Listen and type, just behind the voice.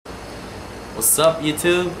What's up,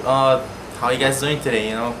 YouTube? How you guys doing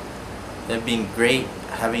today? They've been great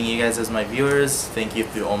having you guys as my viewers. Thank you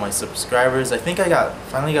to all my subscribers. I think I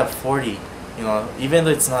finally got 40. Even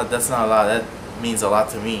though that's not a lot, that means a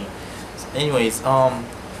lot to me. Anyways, I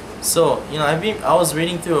was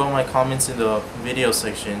reading through all my comments in the video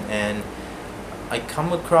section, and I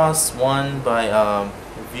come across one by a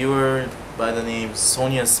viewer by the name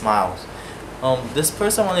Sonia Smiles. This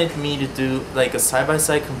person wanted me to do like a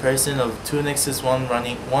side-by-side comparison of two Nexus One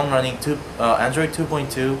running Android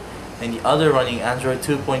 2.2 and the other running Android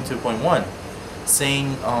 2.2.1,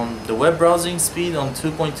 saying the web browsing speed on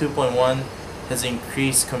 2.2.1 has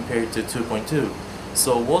increased compared to 2.2.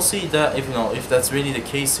 So we'll see that if that's really the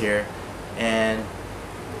case here. And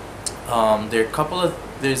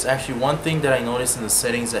there's actually one thing that I noticed in the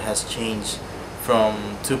settings that has changed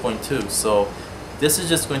from 2.2. So this is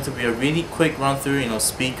just going to be a really quick run through,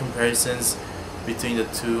 speed comparisons between the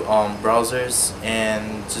two browsers,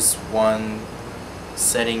 and just one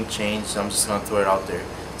setting change. So I'm just gonna throw it out there.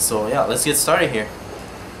 So yeah, let's get started here.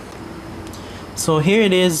 So here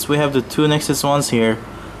it is. We have the two Nexus Ones here.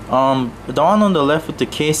 The one on the left with the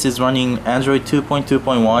case is running Android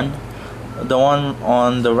 2.2.1. The one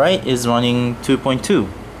on the right is running 2.2.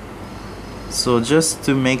 So just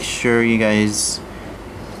to make sure you guys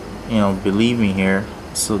believe me here,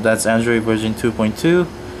 so that's Android version 2.2,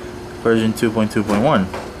 version 2.2.1.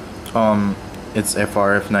 It's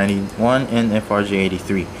FRF91 and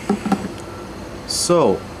FRG83.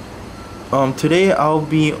 So today I'll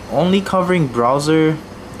be only covering browser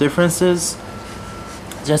differences,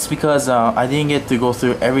 just because I didn't get to go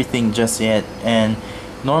through everything just yet. And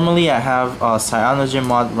normally I have a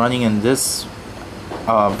CyanogenMod running in this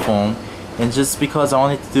phone, and just because I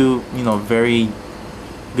wanted to do very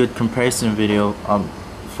good comparison video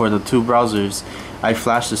for the two browsers, I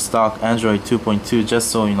flashed the stock Android 2.2 just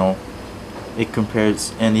so it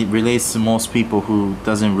compares and it relates to most people who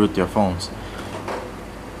doesn't root their phones.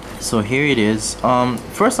 So here it is.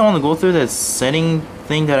 First I want to go through that setting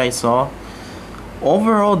thing that I saw.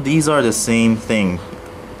 Overall, these are the same thing.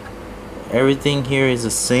 Everything here is the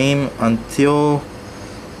same until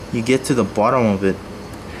you get to the bottom of it.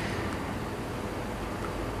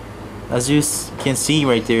 As you can see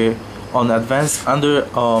right there on advanced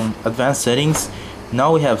settings,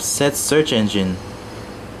 now we have set search engine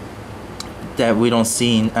that we don't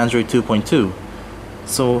see in Android 2.2.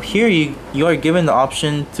 So here you are given the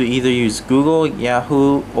option to either use Google,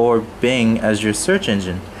 Yahoo, or Bing as your search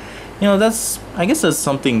engine. I guess that's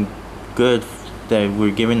something good, that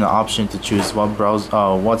we're given the option to choose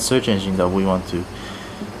what search engine that we want to.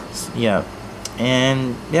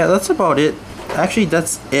 And that's about it. Actually,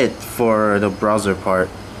 that's it for the browser part.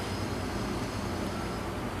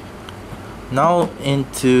 Now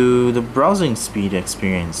into the browsing speed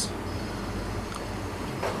experience.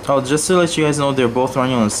 Just to let you guys know, they're both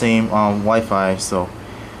running on the same Wi-Fi.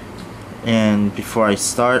 And before I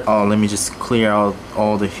start, let me just clear out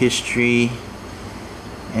all the history.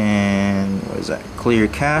 And what is that? Clear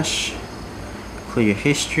cache, clear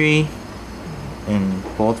history in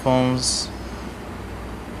both phones.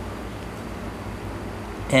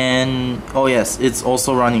 And oh yes, it's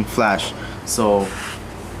also running Flash, so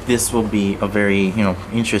this will be a very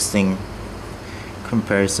interesting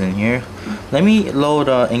comparison here. Let me load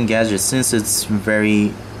Engadget, since it's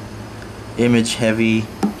very image heavy,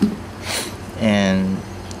 and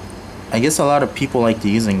I guess a lot of people like to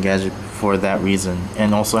use Engadget for that reason,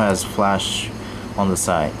 and also has Flash on the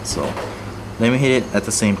side. So let me hit it at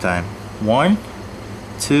the same time. 1,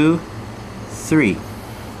 2, 3.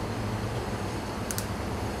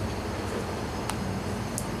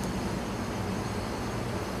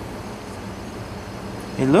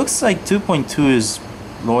 It looks like 2.2 is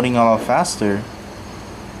loading a lot faster.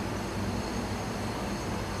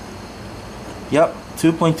 Yep,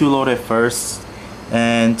 2.2 loaded first,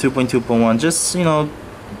 and 2.2.1 just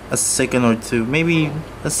a second or two, maybe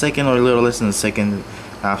a second or a little less than a second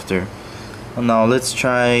after. Now let's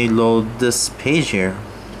try load this page here.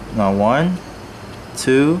 Now 1,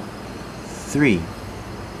 2, 3.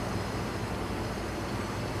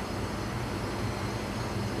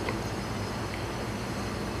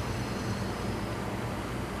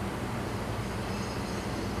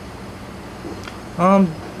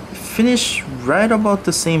 Finish right about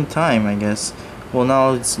the same time, I guess. Well,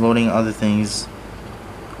 now it's loading other things.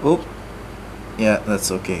 Oh, yeah, that's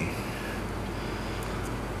okay.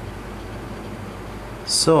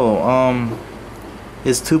 So,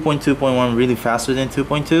 is 2.2.1 really faster than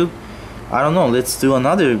 2.2? I don't know. Let's do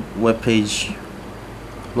another web page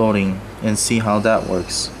loading and see how that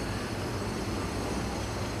works.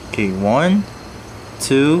 Okay, 1,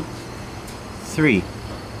 2, 3.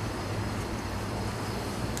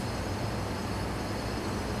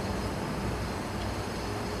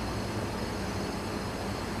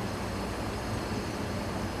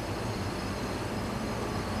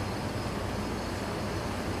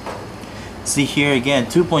 See here again,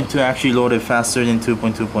 2.2 actually loaded faster than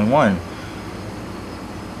 2.2.1.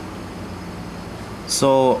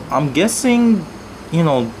 So I'm guessing, you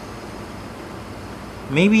know,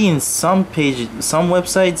 maybe in some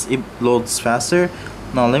websites it loads faster.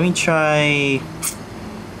 Now let me try.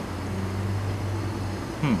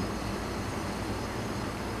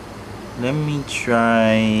 Let me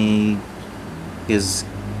try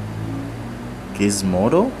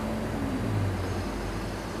Gizmodo.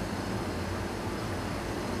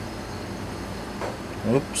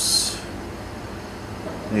 Oops.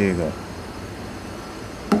 There you go.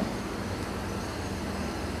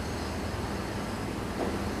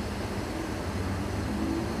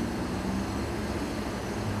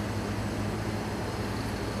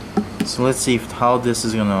 So let's see how this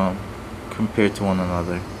is gonna compare to one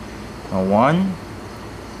another. Now 1,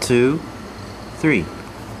 2, 3.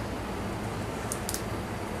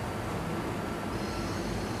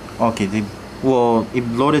 Okay, it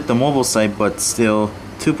loaded the mobile site, but still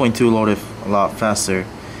 2.2 loaded a lot faster.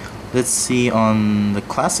 Let's see on the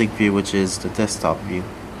classic view, which is the desktop view.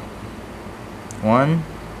 1,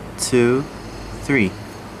 2, 3.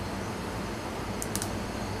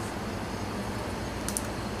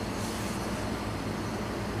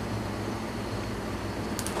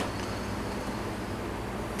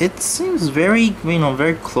 It seems very,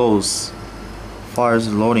 very close as far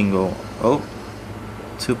as loading go. Oh,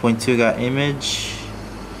 2.2 got image,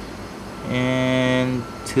 and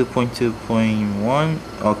 2.2.1.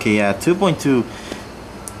 Okay, yeah, 2.2.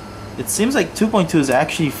 It seems like 2.2 is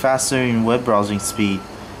actually faster in web browsing speed.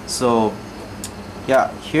 So,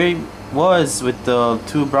 yeah, here it was with the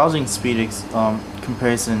two browsing speed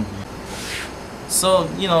comparison. So,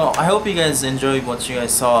 I hope you guys enjoyed what you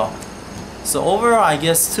guys saw. So overall, I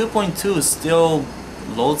guess 2.2 still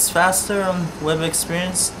loads faster on web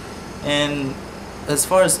experience, and as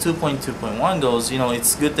far as 2.2.1 goes,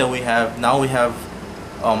 it's good that we have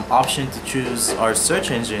option to choose our search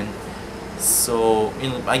engine. So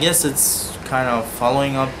I guess it's kind of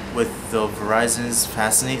following up with the Verizon's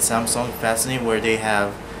Samsung Fascinate, where they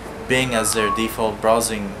have Bing as their default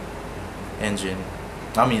browsing engine.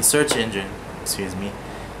 Search engine. Excuse me.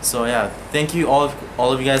 So yeah, thank you all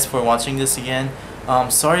of you guys for watching this again.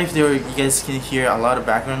 Sorry if you guys can hear a lot of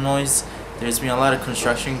background noise. There's been a lot of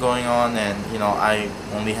construction going on, and I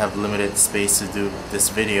only have limited space to do this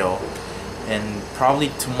video. And probably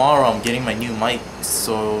tomorrow I'm getting my new mic,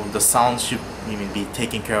 so the sound should even be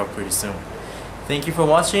taken care of pretty soon. Thank you for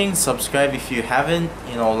watching. Subscribe if you haven't.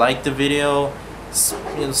 Like the video.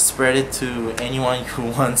 Spread it to anyone who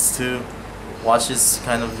wants to watch this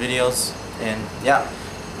kind of videos. And yeah.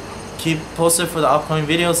 Keep posted for the upcoming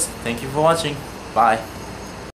videos. Thank you for watching. Bye.